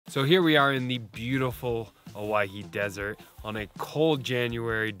So here we are in the beautiful Hawaii desert on a cold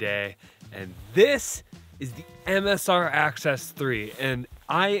January day, and this is the MSR Access 3, and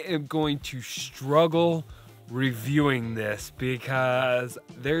I am going to struggle reviewing this because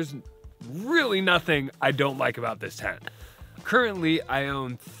there's really nothing I don't like about this tent. Currently, I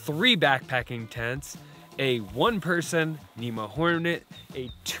own 3 backpacking tents, a 1-person NEMO Hornet, a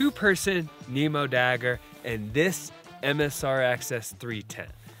 2-person NEMO Dagger, and this MSR Access 3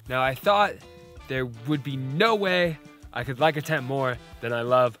 tent. Now, I thought there would be no way I could like a tent more than I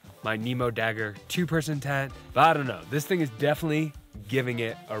love my NEMO Dagger 2-person tent, but I don't know. This thing is definitely giving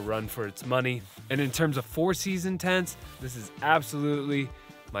it a run for its money. And in terms of 4-season tents, this is absolutely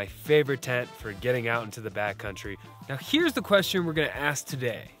my favorite tent for getting out into the backcountry. Now, here's the question we're gonna ask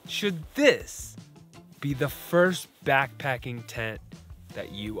today. Should this be the first backpacking tent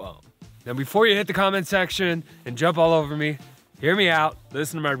that you own? Now, before you hit the comment section and jump all over me, hear me out,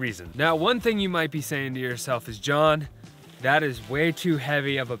 listen to my reason. Now, one thing you might be saying to yourself is, John, that is way too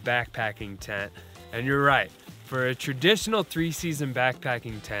heavy of a backpacking tent. And you're right. For a traditional 3-season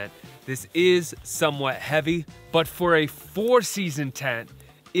backpacking tent, this is somewhat heavy, but for a 4-season tent,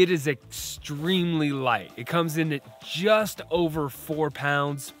 it is extremely light. It comes in at just over 4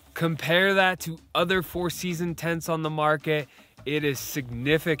 pounds. Compare that to other 4-season tents on the market, it is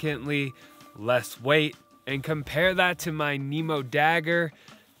significantly less weight. And compare that to my NEMO Dagger,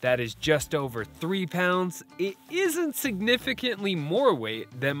 that is just over 3 pounds. It isn't significantly more weight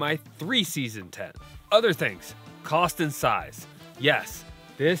than my 3-season tent. Other things, cost and size. Yes,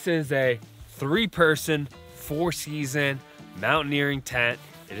 this is a 3-person, 4-season mountaineering tent.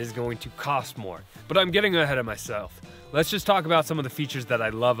 It is going to cost more, but I'm getting ahead of myself. Let's just talk about some of the features that I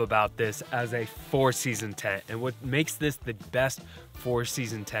love about this as a 4-season tent and what makes this the best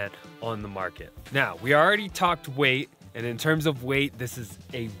 4-season tent on the market. Now, we already talked weight, and in terms of weight, this is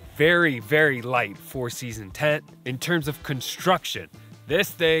a very, very light 4-season tent. In terms of construction, this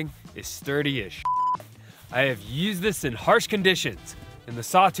thing is sturdy as shit. I have used this in harsh conditions, in the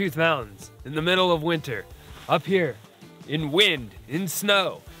Sawtooth Mountains, in the middle of winter, up here, in wind, in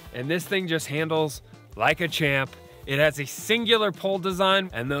snow, and this thing just handles like a champ. It has a singular pole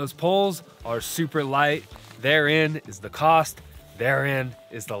design, and those poles are super light. Therein is the cost, therein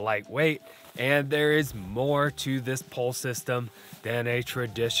is the lightweight, and there is more to this pole system than a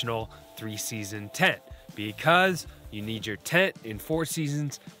traditional 3-season tent, because you need your tent in 4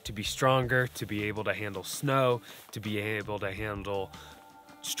 seasons to be stronger, to be able to handle snow, to be able to handle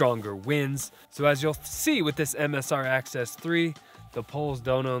stronger winds. So as you'll see with this MSR Access 3, the poles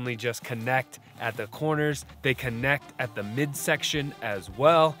don't only just connect at the corners, they connect at the midsection as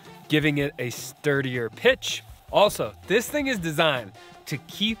well, giving it a sturdier pitch. Also, this thing is designed to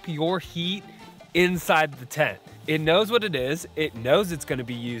keep your heat inside the tent. It knows what it is, it knows it's gonna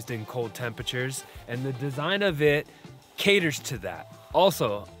be used in cold temperatures, and the design of it caters to that.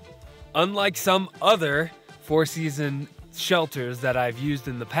 Also, unlike some other 4-season shelters that I've used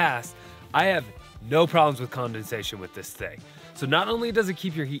in the past, I have no problems with condensation with this thing. So not only does it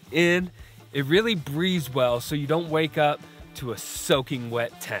keep your heat in, it really breathes well so you don't wake up to a soaking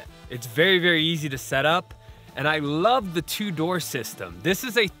wet tent. It's very, very easy to set up, and I love the 2-door system. This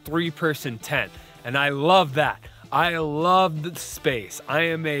is a 3-person tent, and I love that. I love the space. I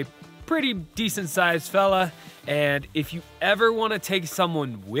am a pretty decent sized fella, and if you ever wanna take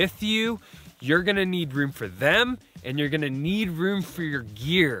someone with you, you're gonna need room for them, and you're gonna need room for your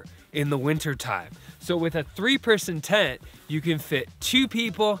gear in the winter time. So with a 3-person tent, you can fit 2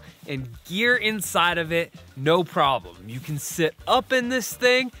 people and gear inside of it, no problem. You can sit up in this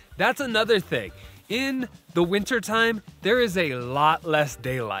thing. That's another thing. In the winter time, there is a lot less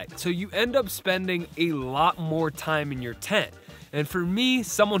daylight. So you end up spending a lot more time in your tent. And for me,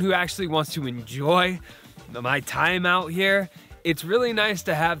 someone who actually wants to enjoy my time out here, it's really nice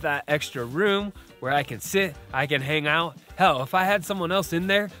to have that extra room where I can sit, I can hang out. Hell, if I had someone else in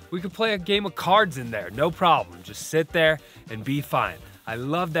there, we could play a game of cards in there, no problem. Just sit there and be fine. I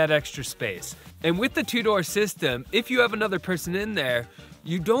love that extra space. And with the 2-door system, if you have another person in there,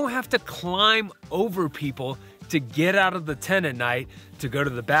 you don't have to climb over people to get out of the tent at night to go to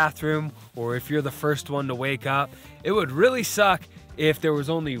the bathroom, or if you're the first one to wake up. It would really suck if there was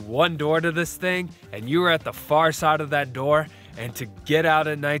only 1 door to this thing and you were at the far side of that door, and to get out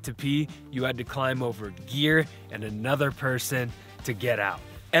at night to pee, you had to climb over gear and another person to get out.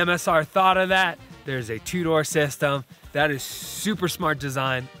 MSR thought of that. There's a 2-door system. That is super smart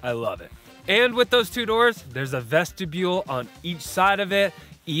design. I love it. And with those 2 doors, there's a vestibule on each side of it,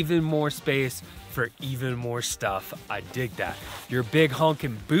 even more space for even more stuff. I dig that. Your big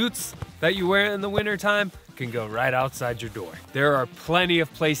honking boots that you wear in the wintertime can go right outside your door. There are plenty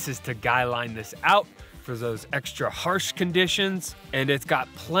of places to guy line this out for those extra harsh conditions, and it's got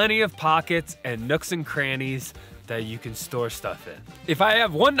plenty of pockets and nooks and crannies that you can store stuff in. If I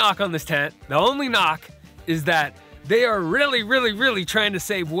have one knock on this tent, the only knock is that they are really trying to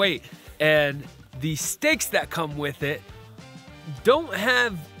save weight, and the stakes that come with it don't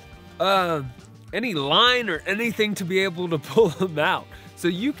have any line or anything to be able to pull them out. So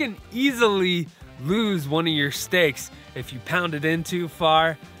you can easily lose one of your stakes if you pound it in too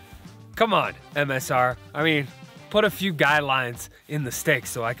far. Come on, MSR. I mean, put a few guy lines in the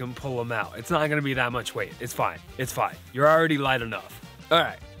stakes so I can pull them out. It's not gonna be that much weight. It's fine. It's fine. You're already light enough. All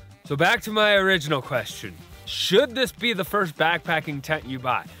right, so back to my original question. Should this be the first backpacking tent you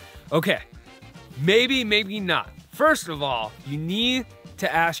buy? Okay, maybe, maybe not. First of all, you need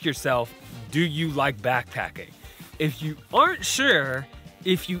to ask yourself, do you like backpacking? If you aren't sure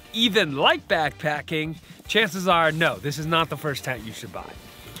if you even like backpacking, chances are no, this is not the first tent you should buy.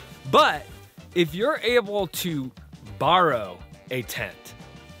 But if you're able to borrow a tent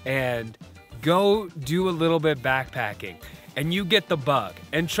and go do a little bit backpacking and you get the bug,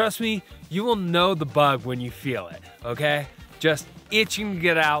 and trust me, you will know the bug when you feel it, okay? Just itching to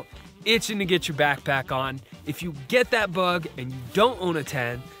get out, itching to get your backpack on. If you get that bug and you don't own a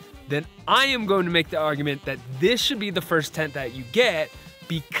tent, then I am going to make the argument that this should be the first tent that you get,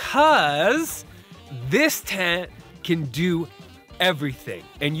 because this tent can do everything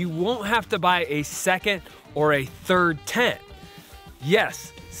and you won't have to buy a second or a third tent.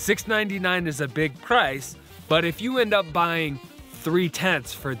 Yes, $699 is a big price, but if you end up buying 3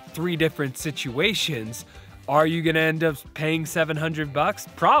 tents for 3 different situations, are you gonna end up paying $700?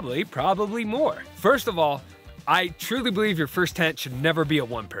 Probably more. First of all, I truly believe your first tent should never be a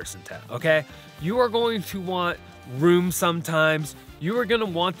one-person tent, okay? You are going to want room sometimes. You are gonna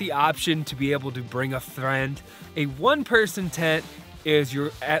want the option to be able to bring a friend. A one-person tent is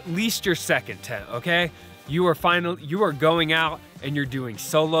at least your second tent, okay? You are going out and you're doing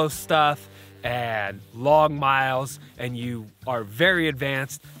solo stuff and long miles and you are very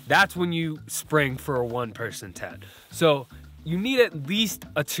advanced. That's when you spring for a one-person tent. So you need at least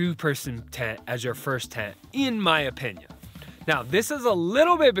a 2-person tent as your first tent, in my opinion. Now, this is a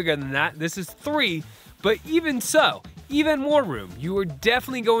little bit bigger than that. This is 3, but even so, even more room. You are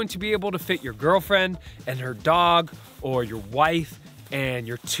definitely going to be able to fit your girlfriend and her dog, or your wife and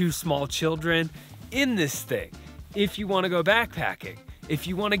your 2 small children in this thing. If you want to go backpacking, if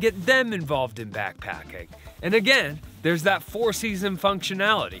you want to get them involved in backpacking. And again, there's that 4-season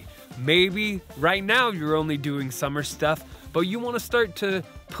functionality. Maybe right now you're only doing summer stuff, but you want to start to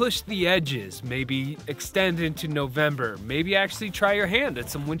push the edges, maybe extend into November, maybe actually try your hand at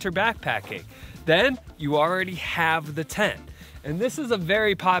some winter backpacking. Then you already have the tent. And this is a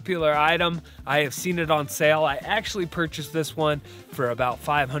very popular item. I have seen it on sale. I actually purchased this one for about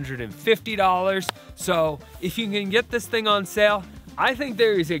 $550. So if you can get this thing on sale, I think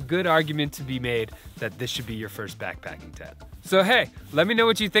there is a good argument to be made that this should be your first backpacking tent. So hey, let me know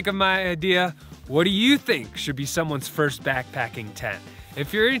what you think of my idea. What do you think should be someone's first backpacking tent?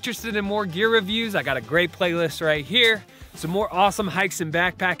 If you're interested in more gear reviews, I got a great playlist right here. Some more awesome hikes and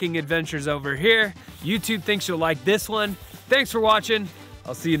backpacking adventures over here. YouTube thinks you'll like this one. Thanks for watching.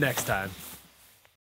 I'll see you next time.